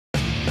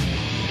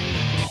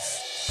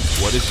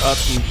What is up,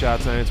 Team Shot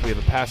Science? We have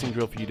a passing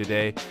drill for you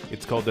today.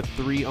 It's called the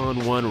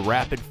 3-on-1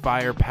 Rapid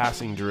Fire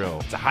Passing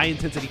Drill. It's a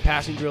high-intensity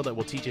passing drill that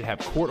will teach you to have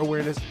court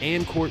awareness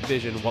and court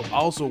vision while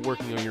also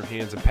working on your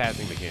hands and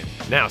passing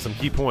mechanics. Now, some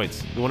key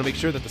points. You want to make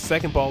sure that the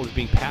second ball is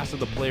being passed to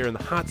the player in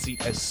the hot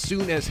seat as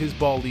soon as his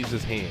ball leaves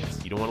his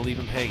hands. You don't want to leave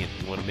him hanging.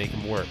 You want to make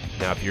him work.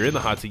 Now, if you're in the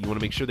hot seat, you want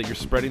to make sure that you're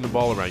spreading the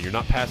ball around. You're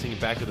not passing it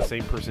back to the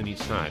same person each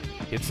time.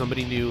 Hit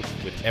somebody new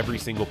with every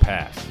single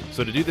pass.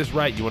 So to do this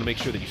right, you want to make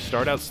sure that you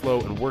start out slow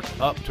and work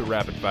up to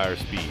rapid fire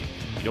speed.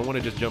 You don't want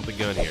to just jump the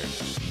gun here.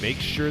 Make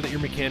sure that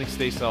your mechanics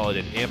stay solid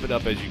and amp it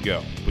up as you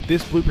go. With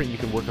this blueprint, you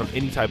can work on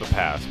any type of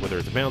pass, whether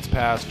it's a bounce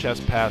pass,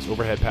 chest pass,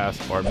 overhead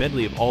pass, or a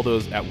medley of all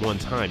those at one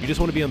time. You just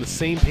want to be on the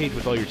same page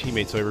with all your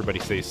teammates so everybody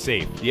stays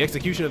safe. The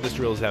execution of this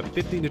drill is to have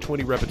 15 to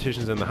 20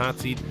 repetitions in the hot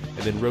seat and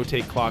then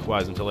rotate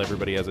clockwise until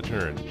everybody has a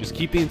turn. Just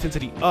keep the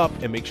intensity up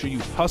and make sure you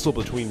hustle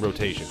between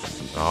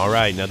rotations.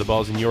 Alright, now the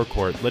ball's in your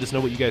court. Let us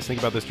know what you guys think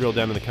about this drill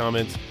down in the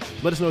comments.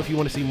 Let us know if you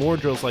want to see more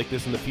drills like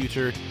this in the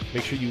future.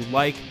 Make sure you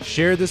like,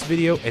 share this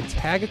video, and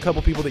tag a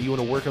couple people that you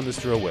want to work on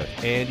this drill with.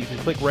 And you can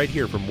click right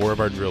here for more of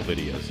our drill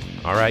videos.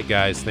 Alright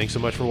guys, thanks so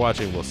much for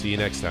watching. We'll see you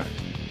next time.